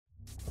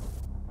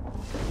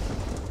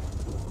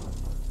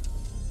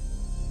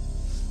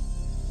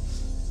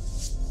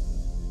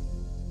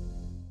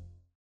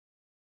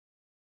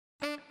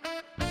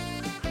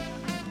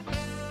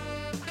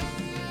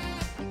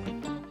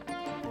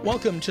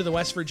Welcome to the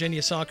West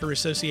Virginia Soccer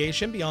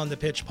Association Beyond the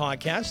Pitch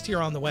podcast here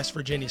on the West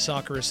Virginia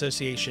Soccer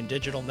Association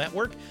Digital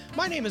Network.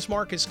 My name is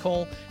Marcus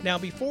Cole. Now,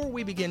 before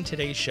we begin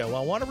today's show, I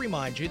want to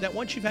remind you that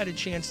once you've had a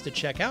chance to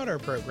check out our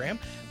program,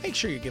 make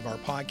sure you give our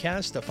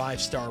podcast a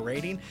 5-star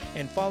rating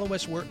and follow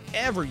us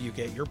wherever you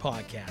get your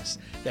podcasts.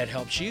 That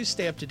helps you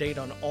stay up to date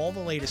on all the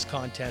latest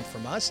content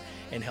from us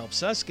and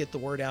helps us get the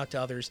word out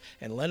to others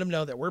and let them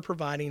know that we're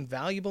providing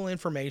valuable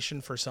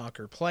information for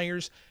soccer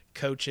players,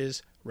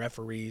 coaches,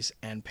 referees,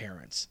 and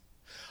parents.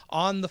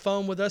 On the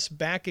phone with us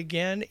back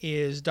again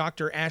is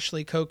Dr.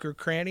 Ashley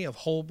Coker-Cranny of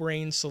Whole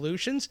Brain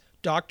Solutions.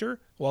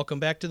 Doctor, welcome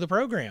back to the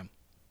program.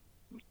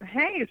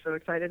 Hey, so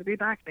excited to be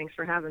back. Thanks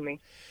for having me.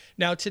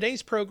 Now,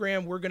 today's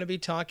program, we're going to be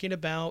talking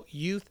about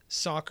youth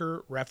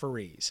soccer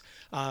referees.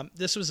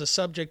 This was a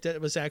subject that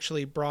was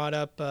actually brought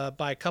up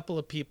by a couple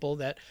of people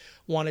that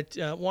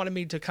wanted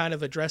me to kind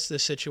of address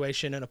this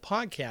situation in a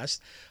podcast.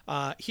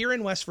 Here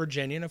in West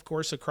Virginia, and of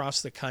course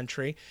across the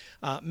country,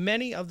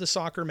 many of the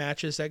soccer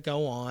matches that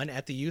go on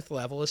at the youth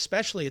level,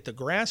 especially at the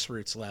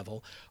grassroots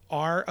level,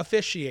 are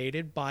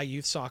officiated by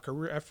youth soccer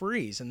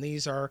referees. And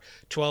these are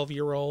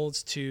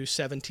 12-year-olds to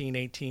 17,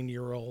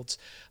 18-year-olds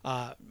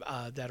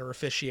that are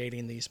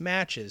officiating these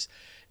matches.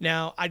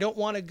 Now, I don't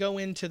want to go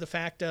into the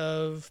fact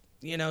of,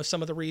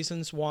 some of the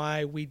reasons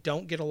why we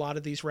don't get a lot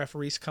of these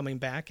referees coming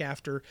back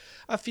after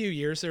a few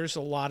years. There's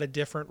a lot of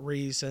different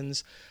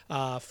reasons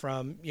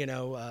from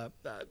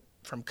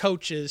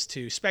coaches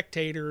to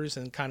spectators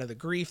and kind of the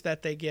grief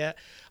that they get.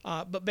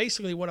 But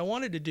basically what I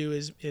wanted to do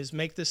is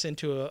make this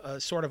into a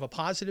sort of a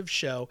positive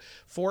show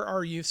for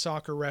our youth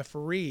soccer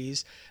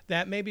referees,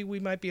 that maybe we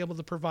might be able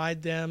to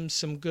provide them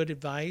some good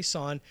advice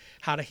on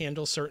how to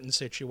handle certain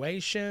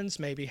situations,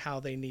 maybe how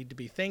they need to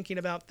be thinking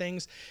about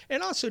things,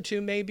 and also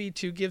maybe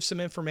to give some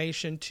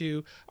information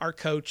to our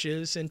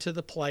coaches and to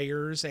the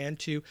players and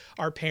to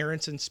our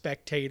parents and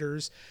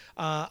spectators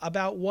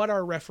about what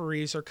our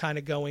referees are kind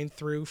of going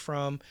through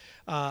from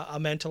a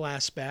mental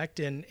aspect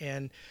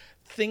and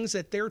things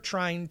that they're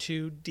trying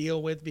to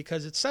deal with,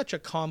 because it's such a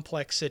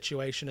complex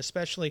situation,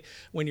 especially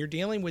when you're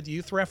dealing with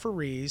youth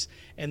referees,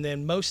 and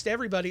then most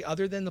everybody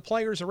other than the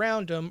players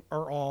around them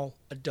are all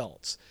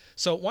adults.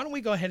 So why don't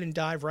we go ahead and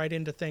dive right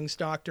into things,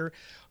 Doctor?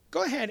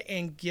 Go ahead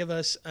and give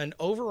us an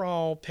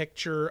overall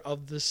picture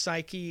of the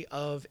psyche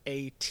of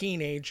a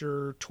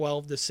teenager,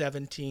 12 to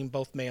 17,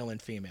 both male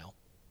and female.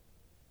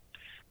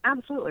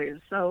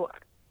 Absolutely. So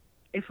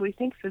if we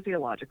think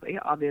physiologically,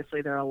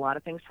 obviously there are a lot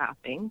of things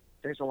happening.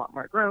 There's a lot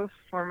more growth.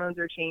 Hormones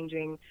are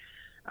changing.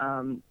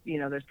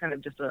 There's kind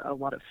of just a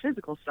lot of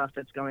physical stuff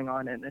that's going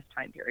on in this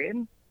time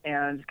period,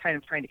 and kind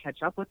of trying to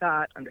catch up with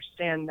that,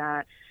 understand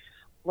that,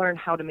 learn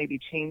how to maybe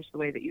change the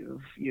way that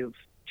you've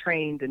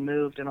trained and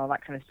moved and all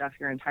that kind of stuff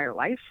your entire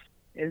life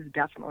is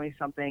definitely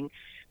something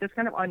that's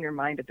kind of on your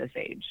mind at this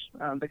age,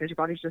 because your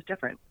body's just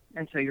different.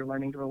 And so you're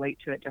learning to relate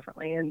to it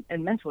differently.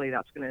 And mentally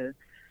that's going to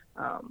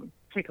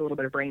take a little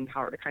bit of brain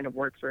power to kind of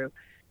work through.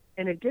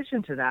 In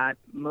addition to that,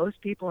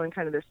 most people in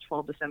kind of this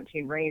 12 to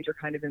 17 range are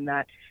kind of in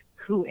that,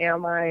 who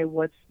am I?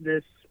 What's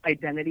this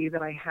identity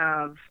that I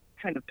have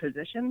kind of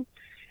position?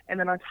 And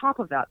then on top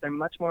of that, they're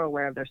much more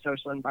aware of their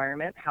social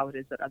environment, how it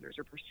is that others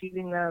are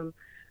perceiving them,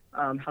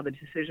 how the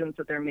decisions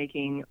that they're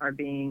making are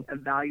being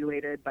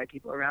evaluated by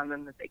people around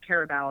them that they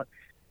care about.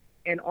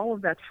 And all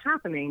of that's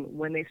happening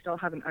when they still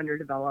have an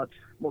underdeveloped,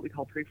 what we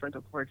call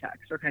prefrontal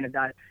cortex, or kind of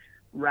that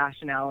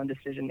rationale and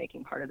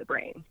decision-making part of the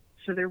brain.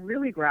 So they're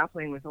really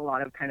grappling with a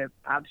lot of kind of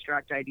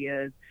abstract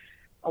ideas,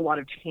 a lot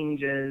of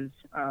changes,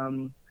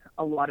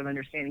 a lot of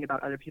understanding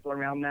about other people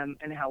around them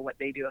and how what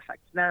they do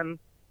affects them,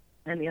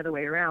 and the other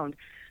way around,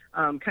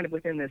 kind of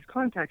within this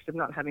context of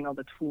not having all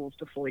the tools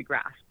to fully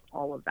grasp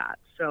all of that.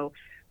 So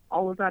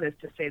all of that is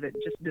to say that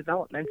just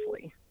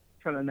developmentally,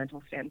 from a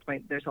mental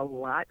standpoint, there's a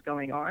lot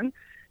going on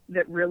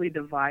that really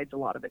divides a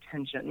lot of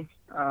attention.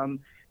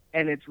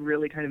 And it's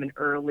really kind of an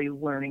early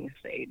learning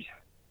stage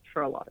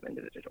for a lot of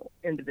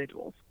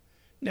individuals.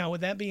 Now,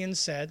 with that being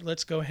said,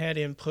 let's go ahead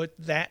and put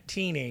that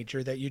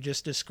teenager that you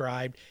just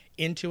described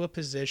into a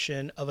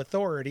position of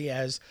authority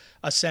as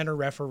a center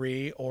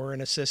referee or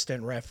an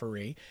assistant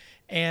referee,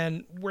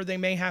 and where they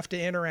may have to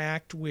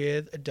interact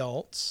with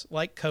adults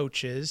like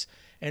coaches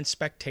and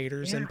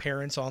spectators and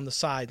parents on the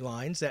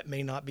sidelines that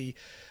may not be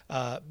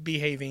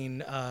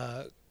behaving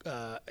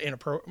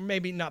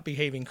maybe not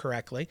behaving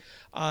correctly.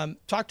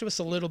 Talk to us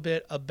a little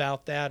bit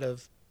about that,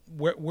 of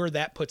where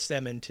that puts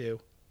them into.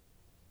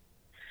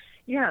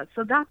 Yeah,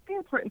 so that's the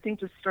important thing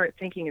to start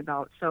thinking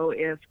about. So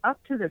if up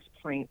to this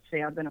point,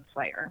 say I've been a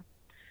player,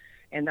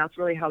 and that's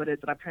really how it is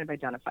that I've kind of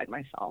identified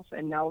myself,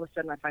 and now all of a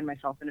sudden I find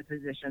myself in a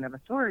position of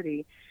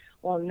authority,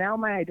 well, now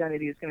my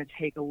identity is going to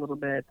take a little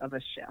bit of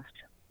a shift.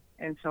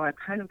 And so I've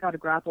kind of got to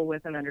grapple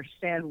with and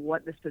understand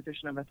what this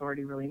position of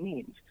authority really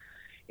means.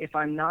 If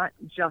I'm not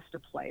just a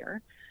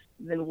player,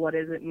 then what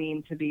does it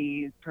mean to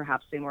be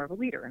perhaps, say, more of a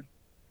leader?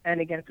 And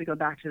again, if we go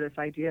back to this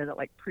idea that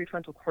like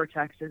prefrontal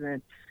cortex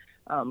isn't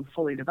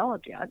fully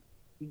developed yet,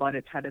 but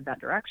it's headed that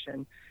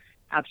direction,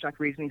 abstract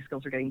reasoning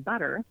skills are getting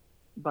better,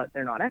 but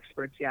they're not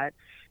experts yet,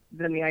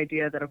 than the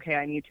idea that, okay,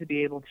 I need to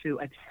be able to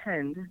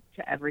attend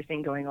to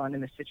everything going on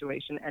in the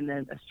situation and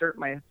then assert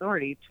my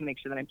authority to make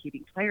sure that I'm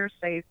keeping players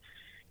safe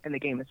and the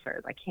game as fair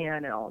as I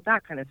can and all of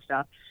that kind of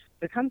stuff,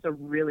 becomes a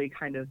really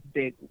kind of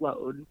big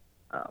load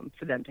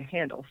for them to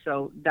handle.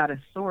 So that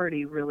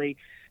authority really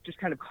just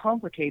kind of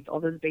complicates all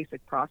those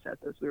basic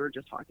processes we were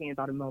just talking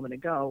about a moment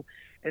ago,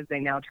 as they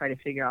now try to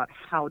figure out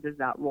how does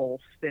that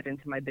role fit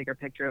into my bigger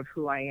picture of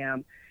who I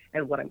am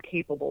and what I'm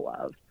capable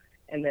of,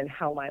 and then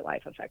how my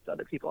life affects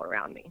other people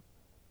around me.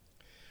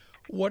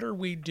 What are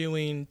we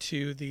doing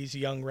to these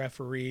young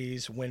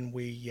referees when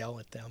we yell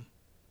at them?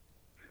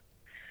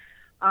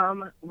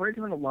 We're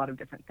doing a lot of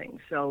different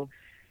things. So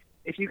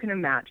if you can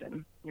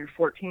imagine, you're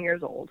 14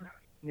 years old,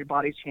 your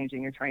body's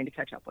changing, you're trying to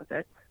catch up with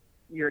it.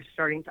 You're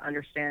starting to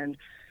understand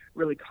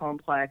really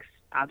complex,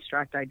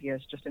 abstract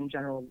ideas just in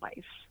general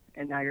life.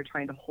 And now you're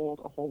trying to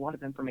hold a whole lot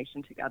of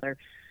information together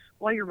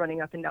while you're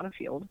running up and down a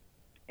field.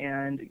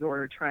 And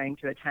you're trying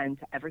to attend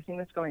to everything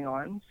that's going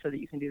on so that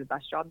you can do the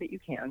best job that you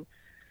can.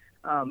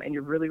 And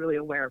you're really, really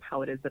aware of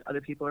how it is that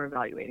other people are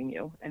evaluating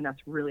you. And that's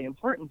really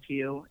important to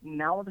you.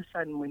 Now, all of a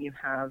sudden, when you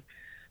have,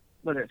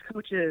 whether it's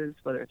coaches,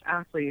 whether it's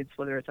athletes,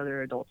 whether it's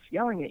other adults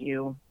yelling at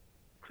you,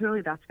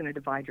 clearly that's going to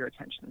divide your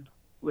attention,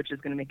 which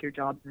is going to make your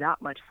job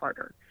that much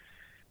harder.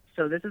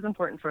 So this is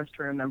important for us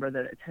to remember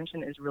that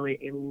attention is really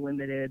a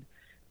limited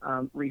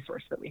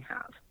resource that we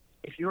have.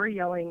 If you're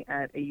yelling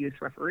at a youth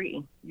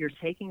referee, you're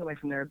taking away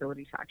from their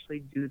ability to actually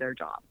do their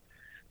job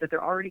that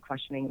they're already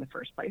questioning in the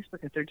first place,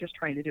 because they're just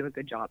trying to do a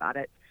good job at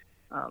it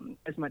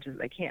as much as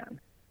they can.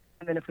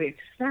 And then if we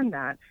extend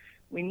that,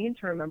 we need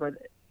to remember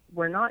that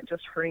we're not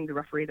just hurting the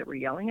referee that we're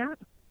yelling at,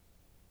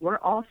 we're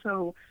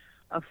also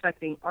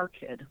affecting our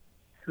kid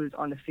who's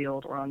on the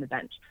field or on the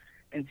bench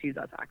and sees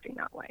us acting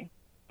that way.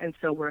 And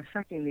so we're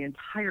affecting the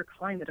entire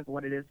climate of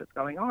what it is that's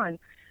going on,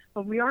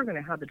 but we are going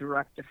to have a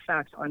direct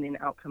effect on the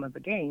outcome of the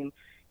game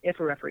if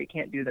a referee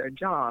can't do their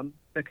job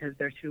because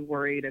they're too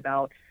worried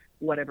about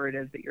whatever it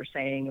is that you're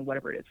saying and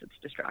whatever it is that's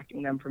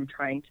distracting them from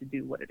trying to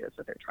do what it is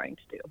that they're trying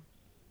to do.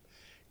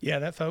 Yeah,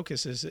 that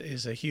focus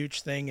is a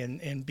huge thing,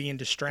 and being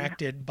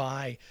distracted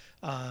by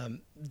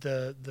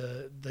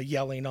the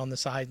yelling on the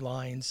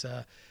sidelines,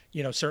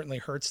 certainly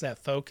hurts that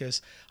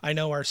focus. I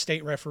know our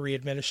state referee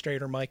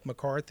administrator, Mike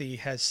McCarthy,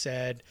 has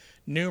said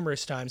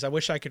numerous times, I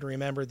wish I could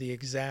remember the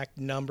exact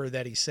number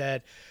that he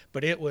said,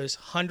 but it was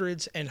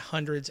hundreds and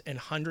hundreds and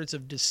hundreds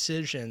of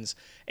decisions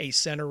a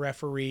center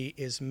referee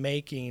is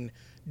making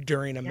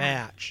during a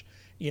match.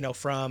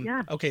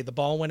 Okay, the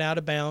ball went out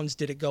of bounds.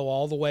 Did it go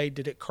all the way?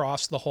 Did it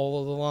cross the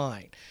hole of the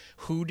line?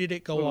 Who did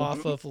it go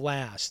off of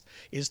last?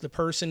 Is the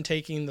person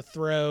taking the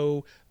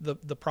throw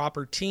the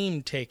proper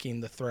team taking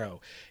the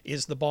throw?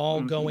 Is the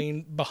ball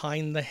going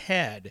behind the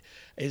head?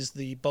 Is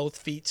the both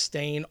feet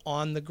staying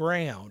on the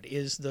ground?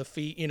 Is the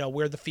feet,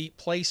 where the feet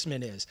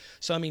placement is?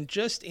 So, I mean,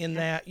 just in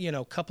that,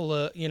 couple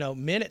of,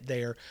 minute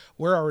there,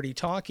 we're already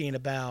talking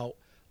about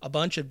a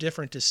bunch of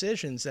different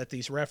decisions that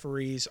these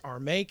referees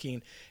are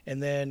making.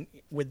 And then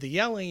with the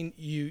yelling,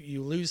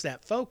 you lose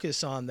that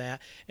focus on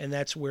that. And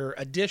that's where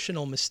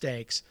additional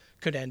mistakes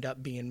could end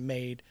up being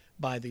made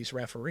by these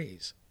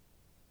referees.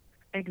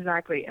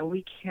 Exactly. And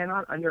we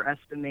cannot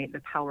underestimate the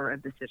power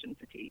of decision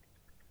fatigue.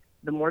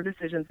 The more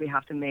decisions we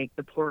have to make,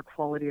 the poorer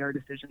quality our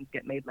decisions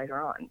get made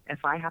later on.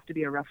 If I have to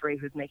be a referee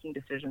who's making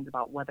decisions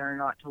about whether or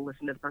not to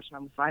listen to the person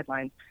on the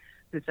sidelines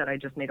who said I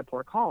just made a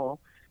poor call,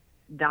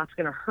 that's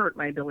going to hurt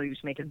my ability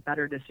to make a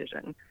better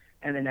decision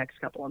in the next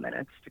couple of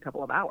minutes to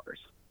couple of hours.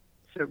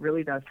 So it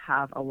really does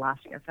have a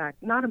lasting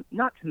effect. Not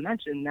to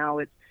mention now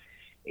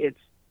it's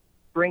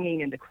bringing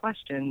into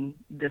question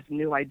this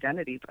new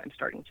identity that I'm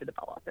starting to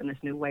develop and this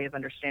new way of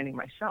understanding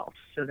myself.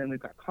 So then we've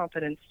got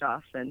confidence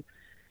stuff, and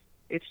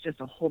it's just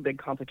a whole big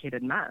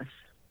complicated mess.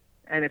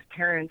 And if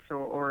parents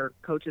or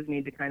coaches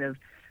need to kind of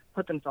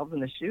put themselves in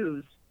the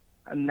shoes,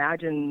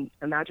 imagine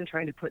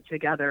trying to put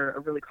together a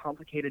really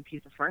complicated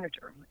piece of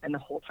furniture, and the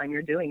whole time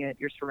you're doing it,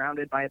 you're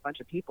surrounded by a bunch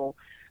of people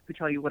who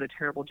tell you what a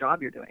terrible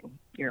job you're doing.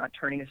 You're not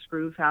turning a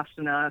screw fast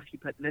enough. You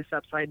put this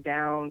upside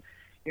down.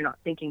 You're not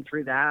thinking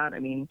through that. I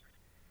mean,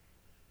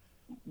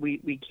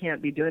 we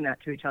can't be doing that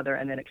to each other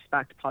and then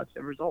expect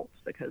positive results,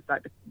 because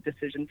that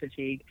decision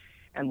fatigue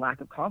and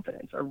lack of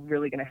confidence are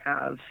really going to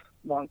have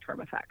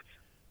long-term effects.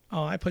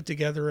 Oh, I put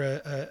together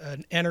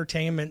an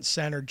entertainment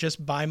center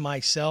just by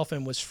myself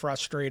and was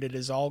frustrated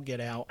as all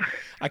get out.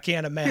 I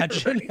can't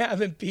imagine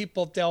having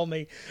people tell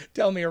me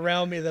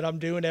around me that I'm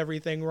doing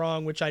everything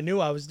wrong, which I knew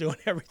I was doing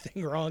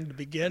everything wrong to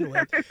begin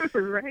with.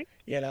 Right.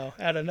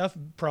 Had enough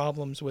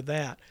problems with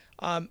that.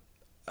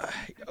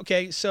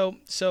 Okay,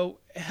 so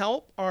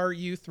help our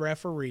youth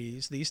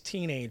referees, these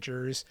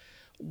teenagers.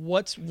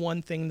 What's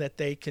one thing that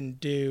they can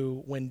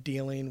do when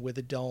dealing with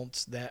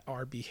adults that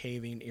are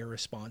behaving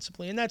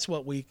irresponsibly? And that's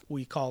what we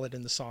call it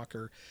in the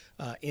soccer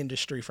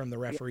industry from the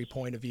referee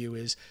point of view,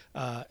 is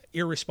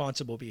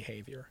irresponsible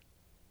behavior.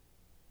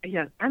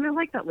 Yeah, and I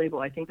like that label.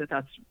 I think that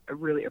that's a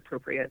really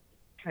appropriate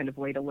kind of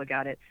way to look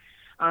at it.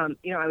 I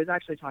was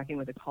actually talking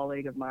with a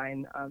colleague of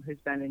mine who's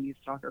been in youth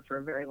soccer for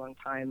a very long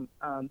time,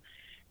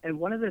 And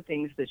one of the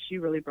things that she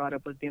really brought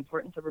up was the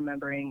importance of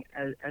remembering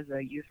as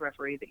a youth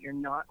referee that you're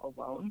not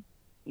alone.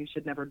 You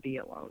should never be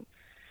alone.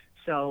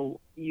 So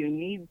you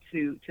need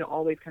to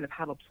always kind of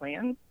have a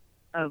plan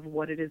of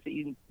what it is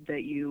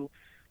that you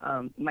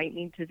might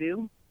need to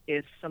do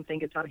if something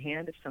gets out of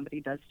hand, if somebody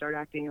does start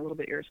acting a little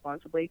bit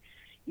irresponsibly.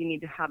 You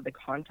need to have the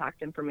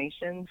contact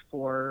information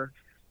for,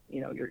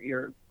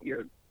 your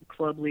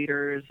club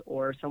leaders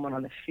or someone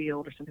on the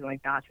field or something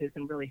like that who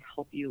can really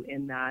help you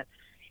in that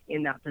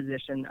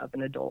position of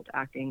an adult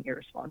acting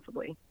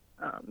irresponsibly,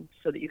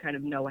 so that you kind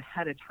of know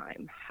ahead of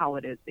time how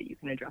it is that you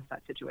can address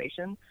that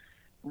situation,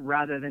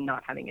 rather than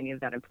not having any of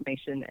that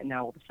information, and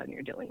now all of a sudden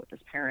you're dealing with this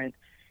parent,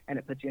 and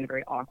it puts you in a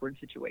very awkward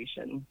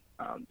situation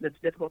that's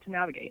difficult to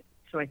navigate.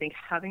 So I think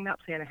having that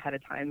plan ahead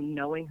of time,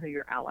 knowing who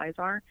your allies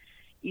are,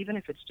 even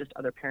if it's just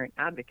other parent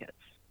advocates,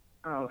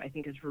 I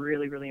think is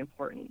really, really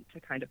important to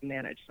kind of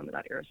manage some of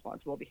that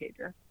irresponsible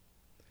behavior.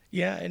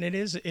 Yeah, and it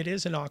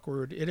is an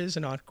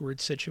awkward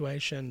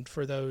situation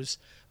for those,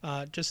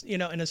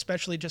 and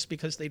especially just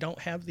because they don't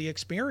have the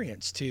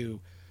experience to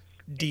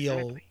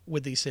deal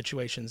with these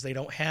situations. They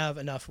don't have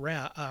enough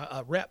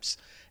reps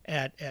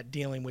at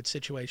dealing with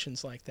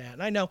situations like that.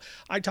 And I know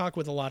I talk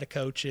with a lot of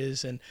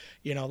coaches, and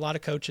a lot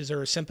of coaches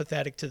are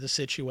sympathetic to the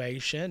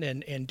situation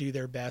and do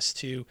their best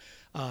to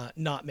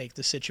not make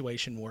the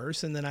situation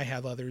worse. And then I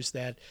have others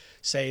that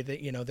say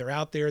that they're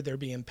out there, they're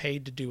being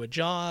paid to do a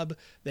job,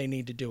 they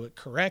need to do it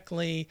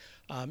correctly.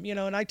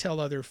 And I tell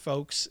other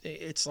folks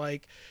it's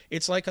like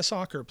a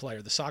soccer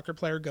player. The soccer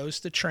player goes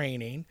to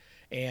training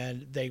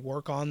and they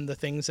work on the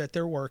things that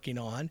they're working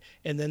on,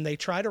 and then they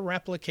try to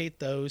replicate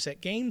those at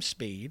game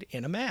speed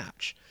in a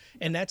match.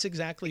 And that's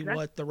exactly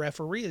what the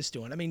referee is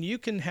doing. I mean, you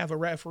can have a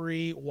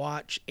referee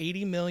watch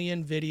 80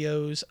 million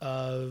videos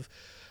of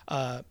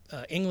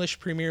English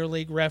Premier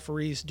League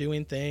referees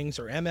doing things,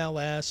 or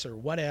MLS or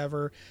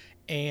whatever,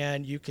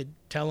 and you could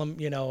tell them,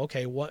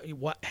 okay,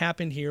 what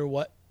happened here,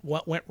 what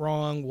went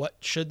wrong, what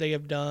should they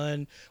have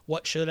done,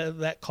 what should have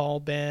that call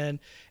been,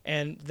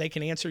 and they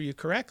can answer you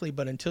correctly,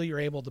 but until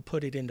you're able to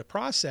put it into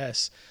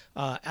process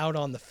out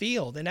on the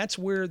field. And that's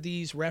where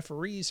these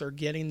referees are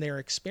getting their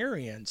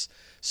experience,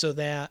 so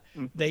that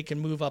they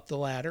can move up the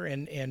ladder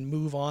and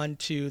move on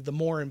to the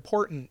more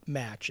important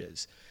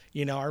matches.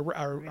 Our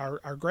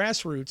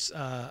grassroots,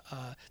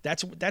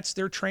 that's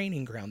their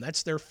training ground.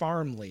 That's their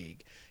farm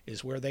league,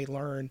 is where they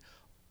learn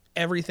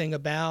everything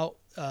about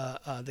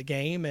the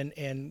game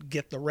and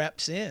get the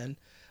reps in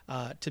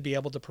to be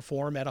able to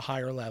perform at a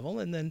higher level.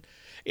 And then,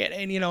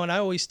 and I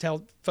always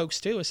tell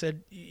folks too, I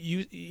said,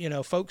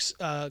 folks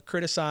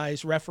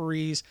criticize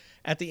referees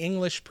at the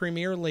English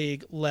Premier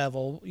League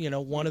level,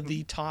 one of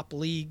the top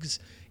leagues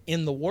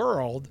in the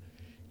world.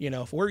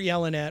 If we're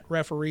yelling at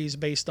referees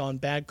based on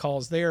bad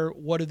calls there,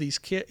 what do these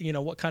kids,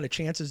 what kind of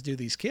chances do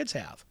these kids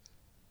have?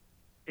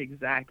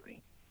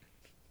 Exactly.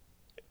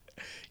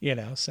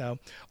 So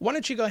why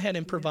don't you go ahead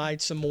and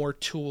provide some more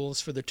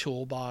tools for the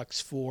toolbox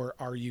for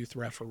our youth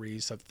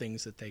referees of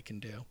things that they can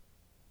do?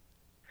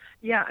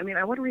 Yeah, I mean,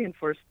 I want to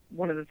reinforce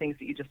one of the things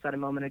that you just said a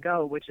moment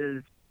ago, which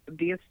is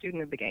be a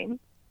student of the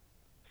game.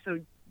 So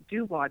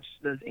do watch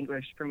those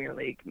English Premier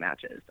League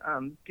matches.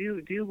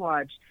 Do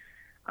watch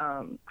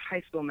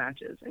high school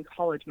matches and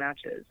college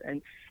matches,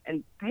 and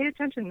pay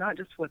attention not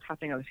just to what's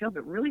happening on the field,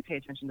 but really pay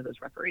attention to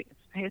those referees.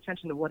 Pay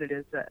attention to what it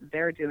is that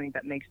they're doing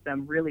that makes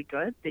them really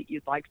good, that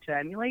you'd like to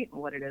emulate,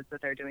 and what it is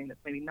that they're doing that's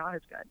maybe not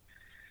as good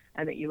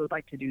and that you would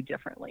like to do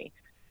differently.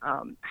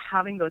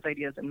 Having those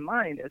ideas in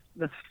mind is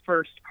the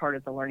first part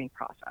of the learning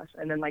process.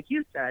 And then, like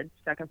you said,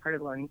 second part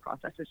of the learning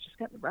process is just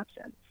getting the reps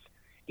in.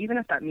 Even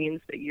if that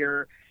means that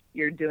you're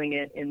doing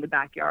it in the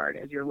backyard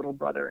as your little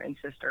brother and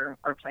sister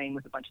are playing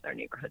with a bunch of their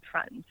neighborhood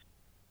friends.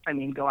 I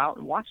mean, go out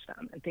and watch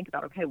them and think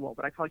about, okay, well,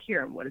 what I call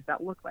here, and what does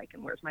that look like,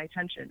 and where's my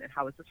attention, and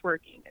how is this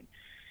working? And,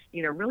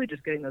 really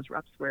just getting those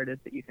reps where it is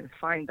that you can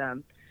find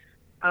them.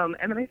 And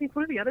then I think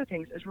one of the other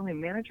things is really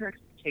manage your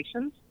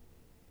expectations.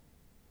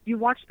 You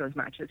watch those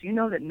matches. You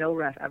know that no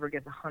ref ever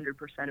gets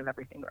 100% of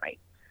everything right.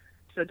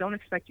 So don't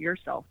expect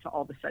yourself to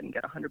all of a sudden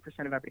get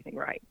 100% of everything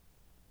right.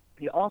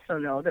 You also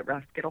know that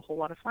refs get a whole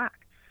lot of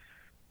flack.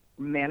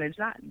 Manage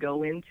that.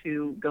 Go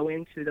into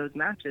those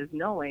matches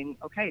knowing,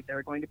 okay, there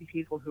are going to be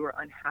people who are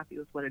unhappy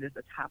with what it is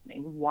that's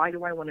happening. Why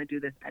do I want to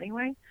do this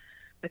anyway?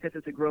 Because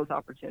it's a growth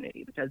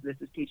opportunity, because this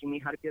is teaching me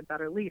how to be a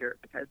better leader,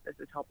 because this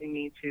is helping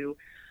me to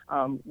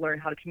learn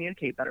how to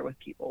communicate better with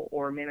people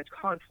or manage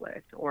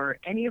conflict or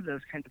any of those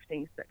kinds of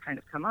things that kind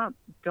of come up.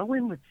 Go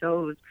in with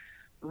those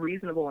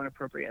reasonable and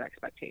appropriate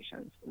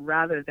expectations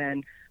rather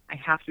than I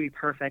have to be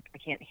perfect, I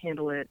can't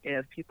handle it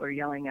if people are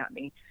yelling at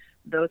me,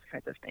 those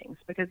kinds of things,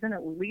 because then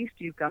at least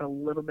you've got a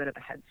little bit of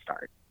a head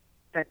start.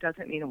 That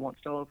doesn't mean it won't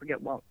still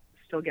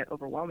get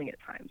overwhelming at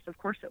times. Of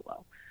course it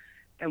will.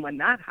 And when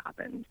that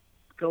happens,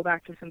 go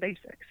back to some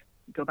basics.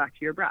 Go back to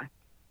your breath.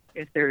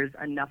 If there's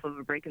enough of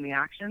a break in the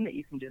action that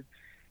you can just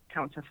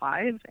count to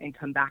 5 and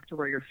come back to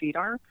where your feet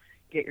are,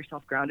 get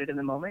yourself grounded in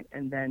the moment,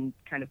 and then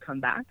kind of come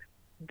back,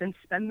 then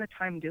spend the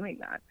time doing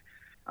that.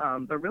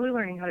 But really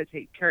learning how to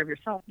take care of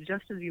yourself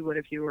just as you would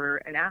if you were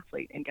an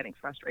athlete and getting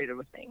frustrated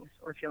with things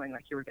or feeling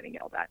like you were getting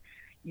yelled at.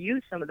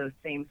 Use some of those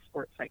same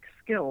sports like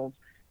skills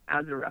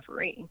as a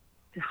referee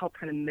to help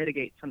kind of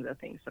mitigate some of the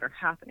things that are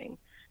happening.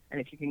 And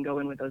if you can go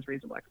in with those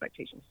reasonable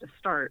expectations to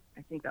start,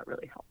 I think that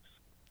really helps.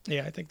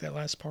 Yeah, I think that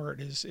last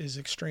part is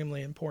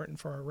extremely important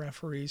for our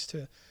referees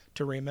to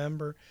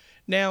remember.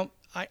 Now,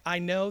 I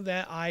know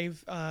that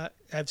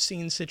have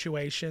seen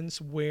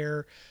situations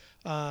where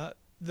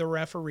the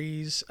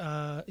referees,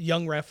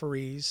 young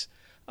referees,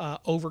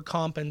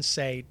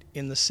 overcompensate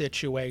in the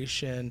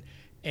situation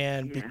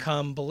and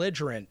become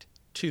belligerent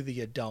to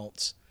the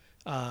adults.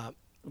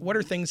 What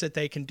are things that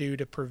they can do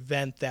to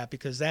prevent that?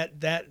 Because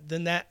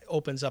that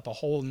opens up a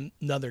whole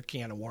nother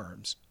can of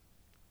worms.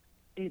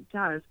 It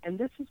does. And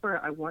this is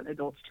where I want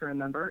adults to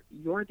remember,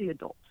 you're the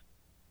adult.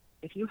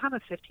 If you have a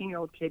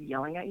 15-year-old kid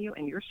yelling at you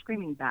and you're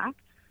screaming back,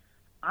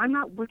 I'm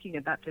not looking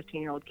at that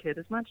 15-year-old kid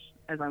as much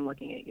as I'm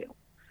looking at you.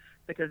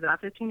 Because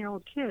that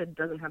 15-year-old kid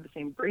doesn't have the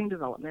same brain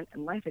development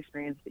and life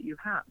experience that you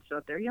have. So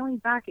if they're yelling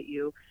back at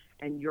you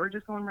and you're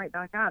just going right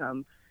back at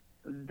them,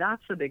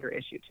 that's a bigger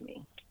issue to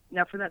me.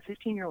 Now, for that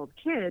 15-year-old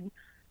kid,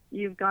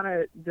 you've got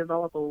to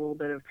develop a little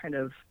bit of kind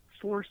of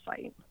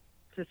foresight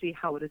to see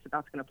how it is that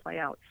that's going to play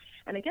out.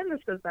 And again, this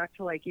goes back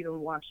to like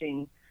even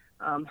watching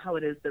how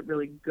it is that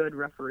really good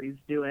referees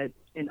do it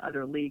in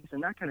other leagues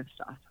and that kind of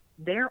stuff.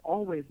 They're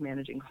always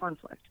managing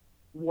conflict.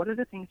 What are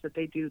the things that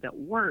they do that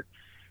work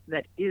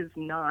that is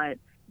not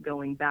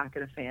going back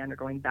at a fan or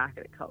going back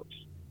at a coach?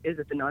 Is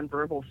it the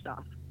nonverbal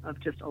stuff of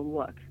just a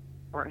look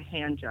or a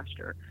hand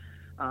gesture?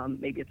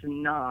 Maybe it's a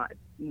nod.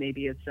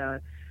 Maybe it's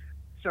a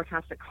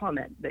sarcastic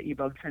comment that you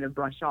both kind of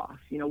brush off.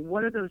 You know,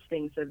 what are those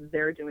things that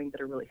they're doing that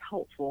are really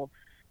helpful?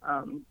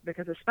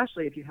 Because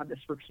especially if you have this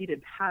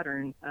repeated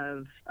pattern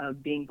of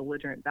being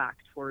belligerent back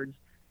towards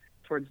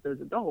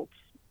those adults,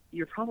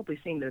 you're probably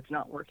seeing that it's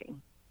not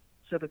working.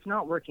 So if it's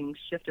not working,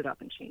 shift it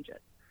up and change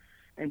it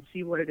and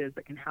see what it is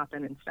that can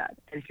happen instead.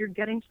 And if you're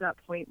getting to that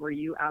point where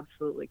you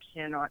absolutely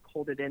cannot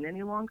hold it in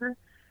any longer,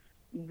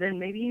 then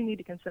maybe you need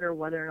to consider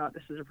whether or not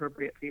this is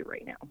appropriate for you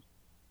right now.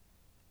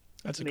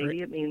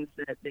 Maybe it means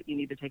that you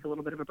need to take a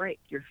little bit of a break.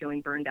 You're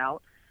feeling burned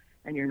out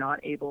and you're not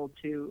able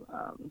to,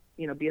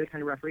 be the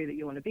kind of referee that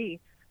you want to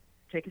be.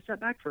 Take a step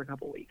back for a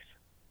couple of weeks.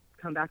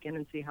 Come back in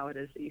and see how it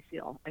is that you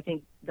feel. I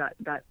think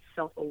that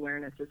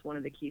self-awareness is one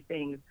of the key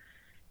things.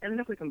 And then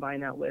if we combine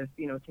that with,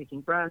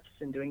 taking breaths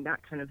and doing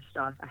that kind of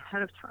stuff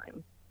ahead of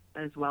time,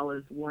 as well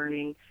as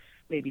learning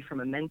maybe from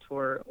a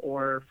mentor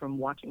or from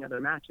watching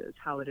other matches,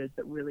 how it is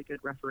that really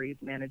good referees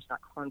manage that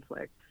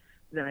conflict,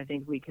 then I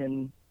think we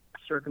can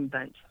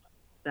circumvent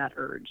that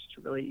urge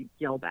to really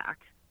yell back.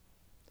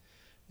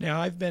 Now,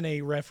 I've been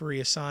a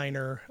referee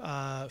assigner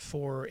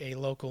for a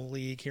local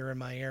league here in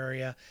my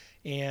area,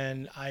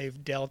 and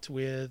I've dealt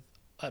with,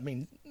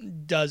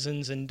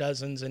 dozens and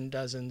dozens and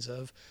dozens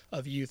of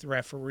youth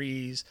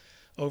referees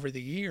over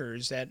the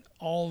years at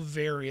all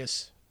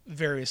various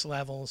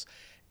levels.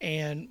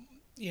 And,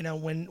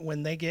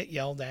 when they get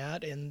yelled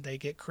at and they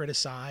get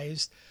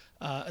criticized,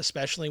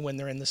 especially when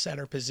they're in the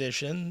center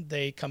position,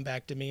 they come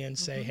back to me and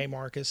say, hey,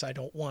 Marcus, I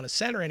don't want a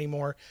center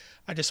anymore.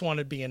 I just want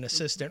to be an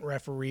assistant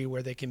referee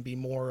where they can be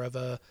more of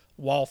a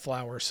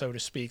wallflower, so to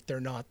speak. They're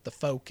not the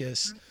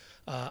focus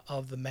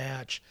of the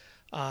match.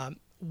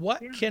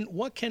 What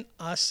can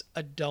us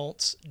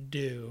adults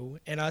do,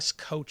 and us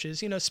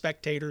coaches,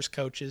 spectators,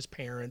 coaches,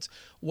 parents,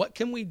 what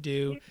can we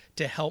do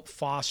to help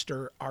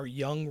foster our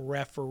young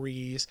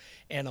referees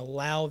and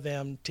allow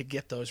them to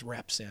get those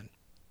reps in?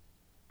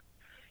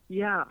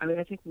 Yeah,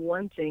 I think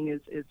one thing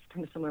is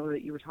kind of similar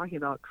that you were talking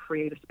about,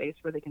 create a space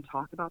where they can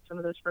talk about some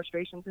of those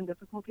frustrations and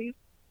difficulties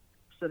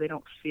so they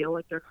don't feel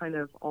like they're kind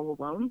of all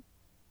alone.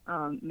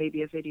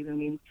 Maybe if it even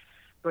means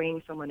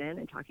bringing someone in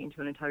and talking to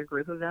an entire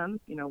group of them,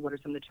 what are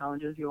some of the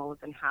challenges you all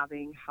have been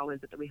having? How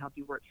is it that we help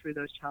you work through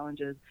those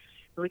challenges?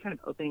 Really kind of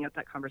opening up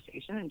that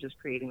conversation and just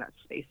creating that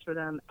space for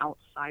them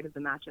outside of the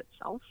match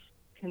itself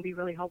can be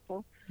really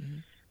helpful.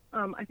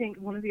 Mm-hmm. I think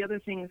one of the other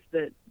things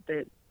that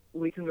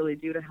we can really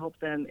do to help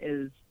them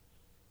is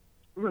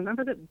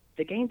remember that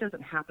the game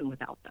doesn't happen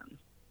without them.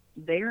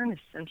 They are an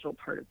essential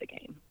part of the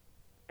game.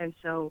 And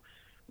so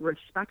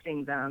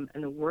respecting them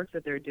and the work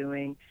that they're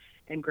doing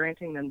and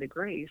granting them the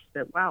grace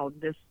that, wow,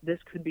 this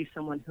could be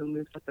someone who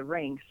moves up the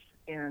ranks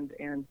and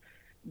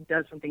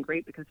does something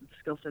great because of the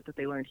skill set that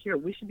they learned here.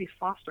 We should be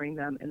fostering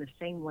them in the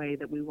same way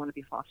that we want to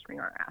be fostering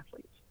our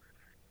athletes,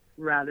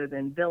 rather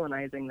than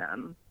villainizing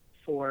them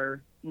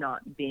for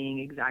not being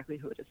exactly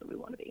who it is that we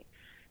want to be.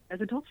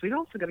 As adults, we've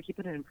also got to keep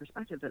it in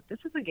perspective that this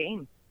is a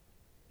game.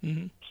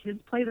 Mm-hmm. Kids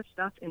play this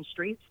stuff in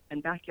streets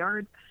and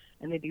backyards,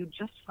 and they do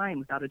just fine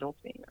without adults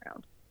being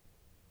around.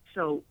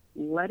 So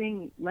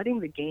letting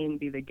the game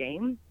be the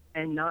game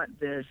and not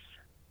this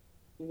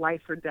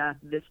life or death,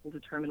 this will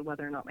determine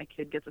whether or not my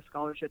kid gets a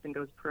scholarship and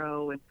goes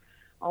pro and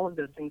all of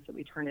those things that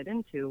we turn it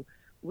into,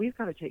 we've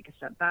got to take a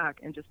step back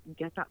and just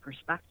get that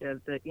perspective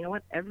that,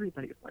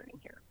 everybody's learning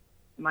here.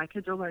 My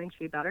kids are learning to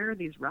be better.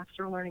 These refs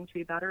are learning to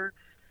be better.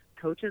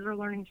 Coaches are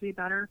learning to be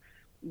better.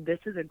 this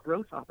is a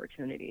growth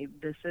opportunity.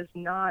 This is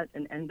not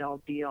an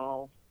end-all,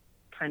 be-all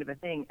kind of a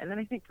thing. And then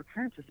I think for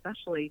parents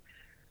especially,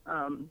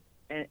 and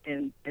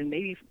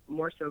maybe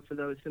more so for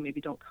those who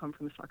maybe don't come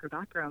from a soccer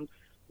background,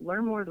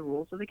 learn more of the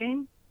rules of the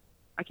game.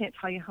 I can't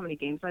tell you how many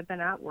games I've been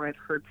at where I've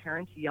heard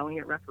parents yelling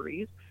at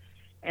referees,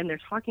 and they're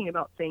talking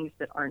about things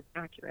that aren't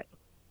accurate.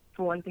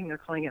 For one thing, they're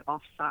calling it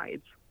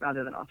offsides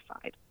rather than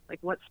offside. Like,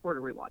 what sport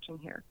are we watching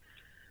here?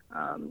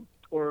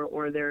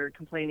 Or they're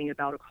complaining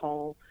about a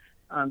call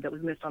that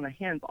was missed on a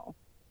handball,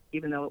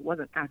 even though it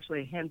wasn't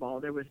actually a handball.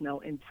 There was no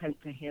intent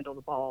to handle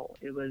the ball.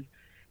 There was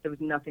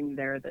nothing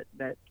there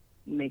that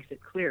makes it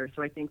clear.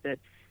 So I think that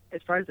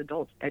as far as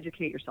adults,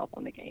 educate yourself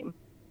on the game,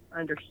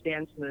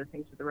 understand some of the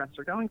things that the refs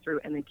are going through,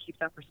 and then keep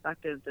that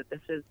perspective that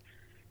this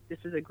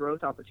is a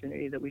growth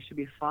opportunity, that we should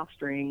be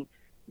fostering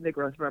the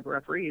growth of our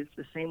referees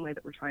the same way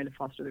that we're trying to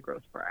foster the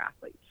growth of our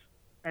athletes.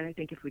 And I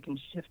think if we can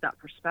shift that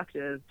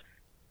perspective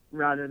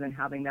rather than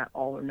having that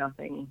all or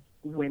nothing,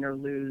 win or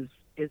lose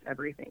is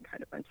everything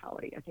kind of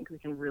mentality, I think we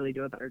can really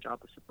do a better job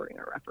of supporting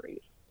our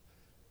referees.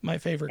 My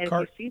favorite and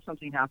if you see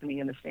something happening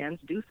in the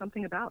stands, do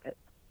something about it.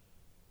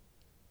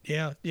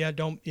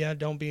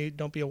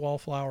 Don't be a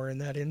wallflower in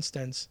that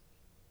instance.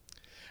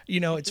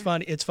 It's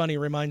funny. It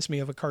reminds me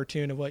of a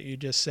cartoon of what you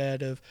just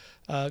said, of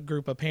a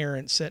group of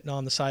parents sitting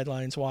on the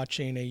sidelines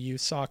watching a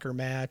youth soccer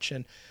match,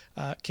 and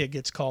a kid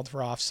gets called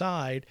for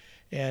offside,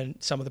 and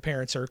some of the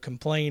parents are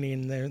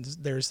complaining.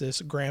 There's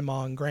this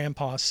grandma and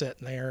grandpa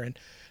sitting there, and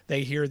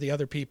they hear the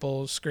other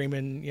people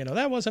screaming,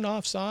 that wasn't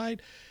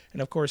offside.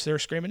 And of course they're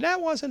screaming,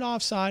 that wasn't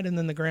offside. And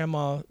then the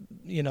grandma,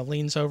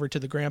 leans over to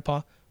the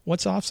grandpa.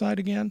 What's offside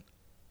again?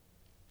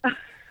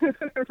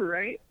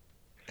 Right.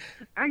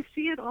 I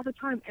see it all the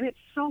time, and it's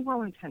so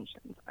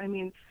well-intentioned. I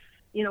mean,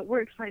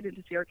 we're excited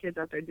to see our kids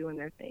out there doing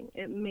their thing.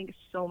 It makes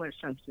so much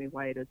sense to me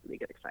why it is that we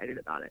get excited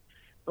about it.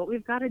 But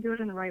we've got to do it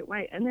in the right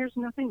way. And there's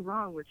nothing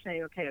wrong with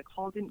saying, okay, a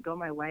call didn't go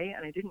my way,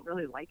 and I didn't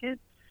really like it,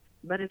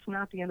 but it's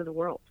not the end of the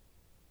world.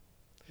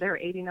 There are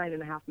 89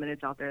 and a half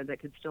minutes out there that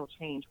could still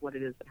change what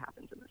it is that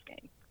happens in this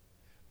game.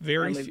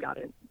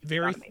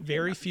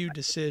 Very few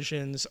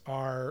decisions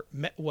are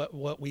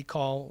what we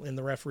call in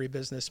the referee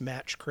business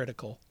match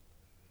critical.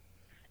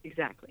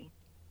 Exactly.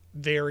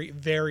 Very,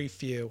 very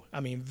few.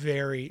 I mean,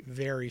 very,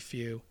 very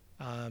few,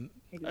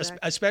 exactly.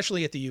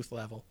 Especially at the youth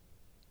level.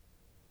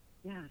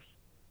 Yes.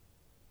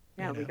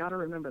 Yeah, we got to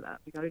remember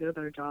that. We got to do a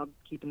better job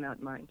keeping that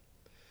in mind.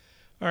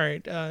 All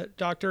right,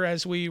 Doctor,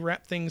 as we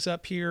wrap things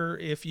up here,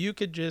 if you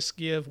could just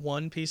give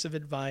one piece of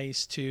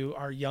advice to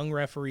our young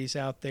referees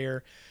out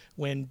there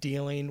when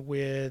dealing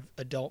with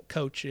adult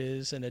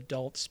coaches and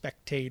adult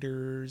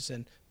spectators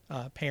and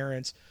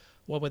parents,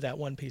 what would that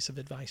one piece of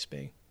advice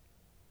be?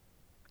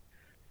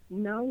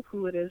 Know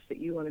who it is that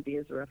you want to be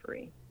as a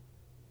referee.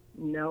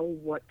 Know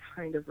what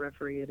kind of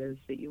referee it is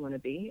that you want to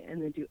be,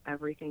 and then do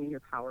everything in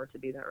your power to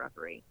be that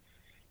referee.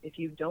 If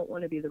you don't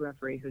want to be the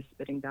referee who's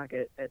spitting back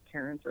at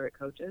parents or at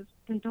coaches,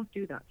 then don't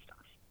do that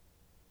stuff.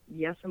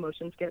 Yes,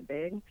 emotions get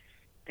big,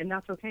 and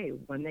that's okay.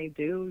 When they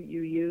do,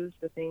 you use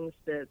the things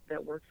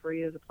that work for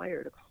you as a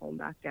player to calm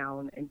back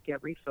down and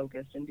get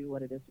refocused and do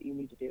what it is that you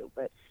need to do.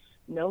 But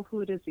know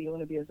who it is that you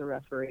want to be as a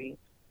referee.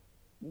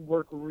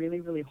 Work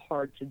really, really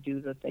hard to do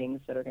the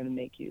things that are going to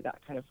make you that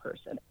kind of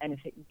person. And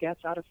if it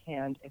gets out of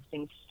hand, if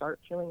things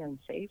start feeling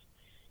unsafe,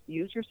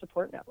 use your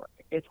support network.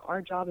 It's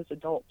our job as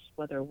adults,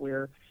 whether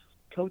we're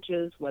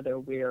coaches, whether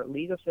we're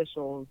league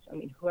officials, I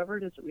mean, whoever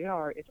it is that we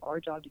are, it's our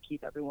job to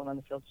keep everyone on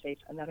the field safe,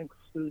 and that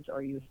includes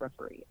our youth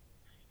referees.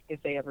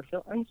 If they ever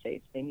feel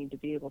unsafe, they need to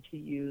be able to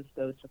use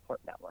those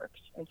support networks.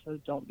 And so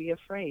don't be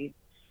afraid,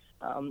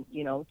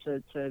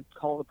 to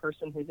call the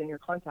person who's in your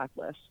contact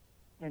list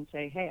and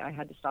say, hey, I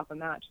had to stop a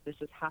match. This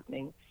is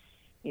happening.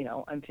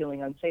 I'm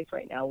feeling unsafe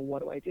right now.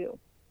 What do I do?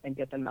 And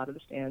get them out of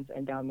the stands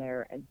and down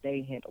there, and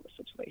they handle the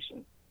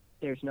situation.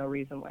 There's no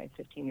reason why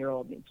a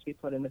 15-year-old needs to be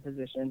put in the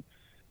position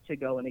to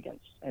go in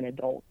against an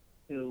adult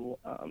who,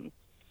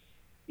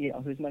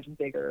 who's much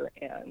bigger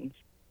and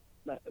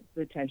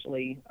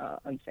potentially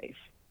unsafe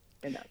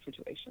in that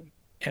situation.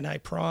 And I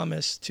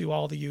promise to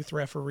all the youth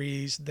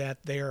referees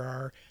that there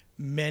are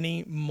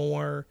many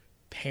more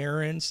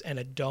parents and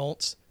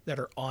adults that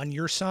are on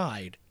your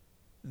side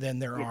than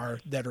there are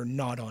that are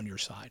not on your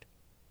side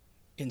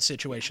in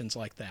situations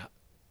like that.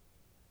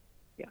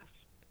 Yes.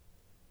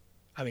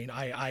 I mean,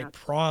 I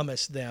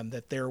promise them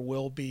that there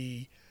will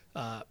be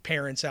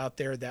parents out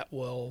there that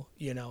will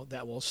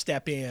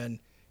step in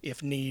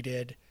if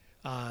needed.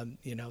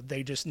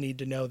 They just need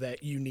to know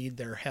that you need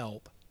their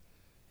help,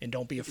 and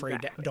don't be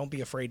afraid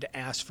to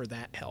ask for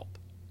that help.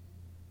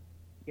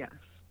 Yes.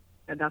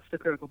 And that's the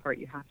critical part.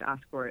 You have to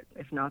ask for it.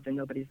 If not, then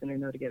nobody's going to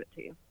know to give it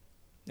to you.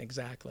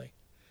 Exactly.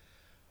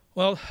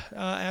 Well,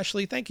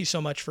 Ashley, thank you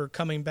so much for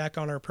coming back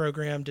on our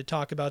program to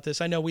talk about this.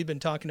 I know we've been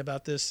talking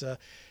about this,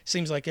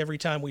 seems like every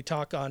time we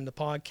talk on the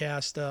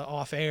podcast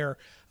off air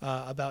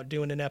about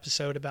doing an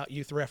episode about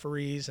youth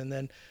referees, and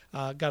then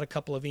got a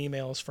couple of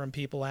emails from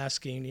people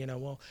asking,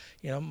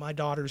 my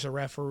daughter's a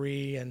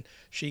referee and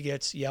she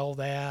gets yelled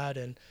at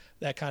and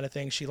that kind of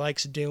thing. She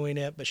likes doing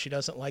it, but she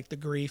doesn't like the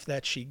grief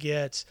that she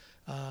gets.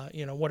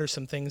 What are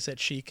some things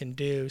that she can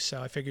do?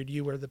 So I figured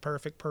you were the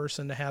perfect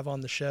person to have on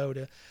the show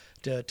to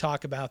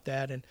talk about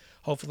that and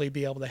hopefully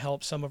be able to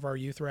help some of our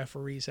youth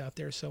referees out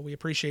there. So we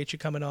appreciate you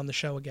coming on the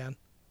show again.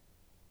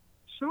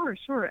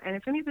 Sure. And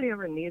if anybody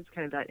ever needs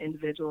kind of that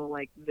individual,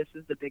 like, this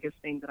is the biggest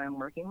thing that I'm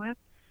working with,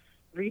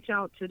 reach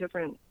out to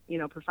different,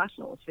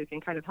 professionals who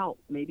can kind of help.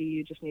 Maybe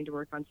you just need to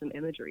work on some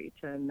imagery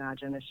to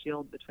imagine a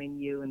shield between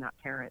you and that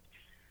parent,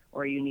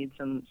 or you need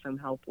some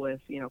help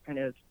with, kind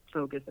of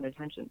focus and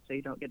attention so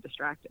you don't get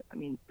distracted. I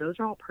mean, those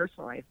are all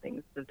personalized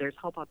things that there's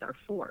help out there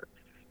for.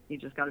 You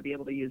just got to be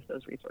able to use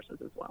those resources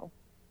as well.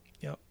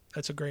 Yep,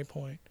 that's a great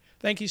point.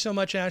 Thank you so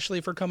much,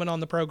 Ashley, for coming on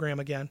the program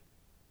again.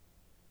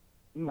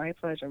 My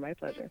pleasure.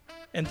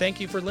 And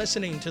thank you for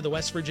listening to the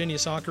West Virginia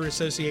Soccer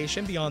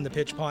Association Beyond the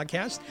Pitch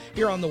podcast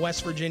here on the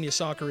West Virginia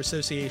Soccer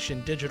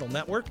Association Digital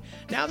Network.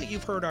 Now that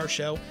you've heard our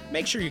show,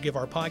 make sure you give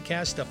our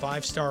podcast a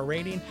 5-star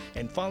rating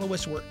and follow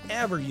us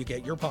wherever you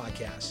get your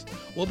podcasts.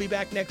 We'll be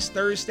back next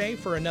Thursday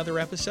for another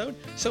episode,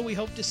 so we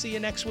hope to see you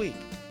next week.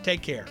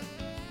 Take care.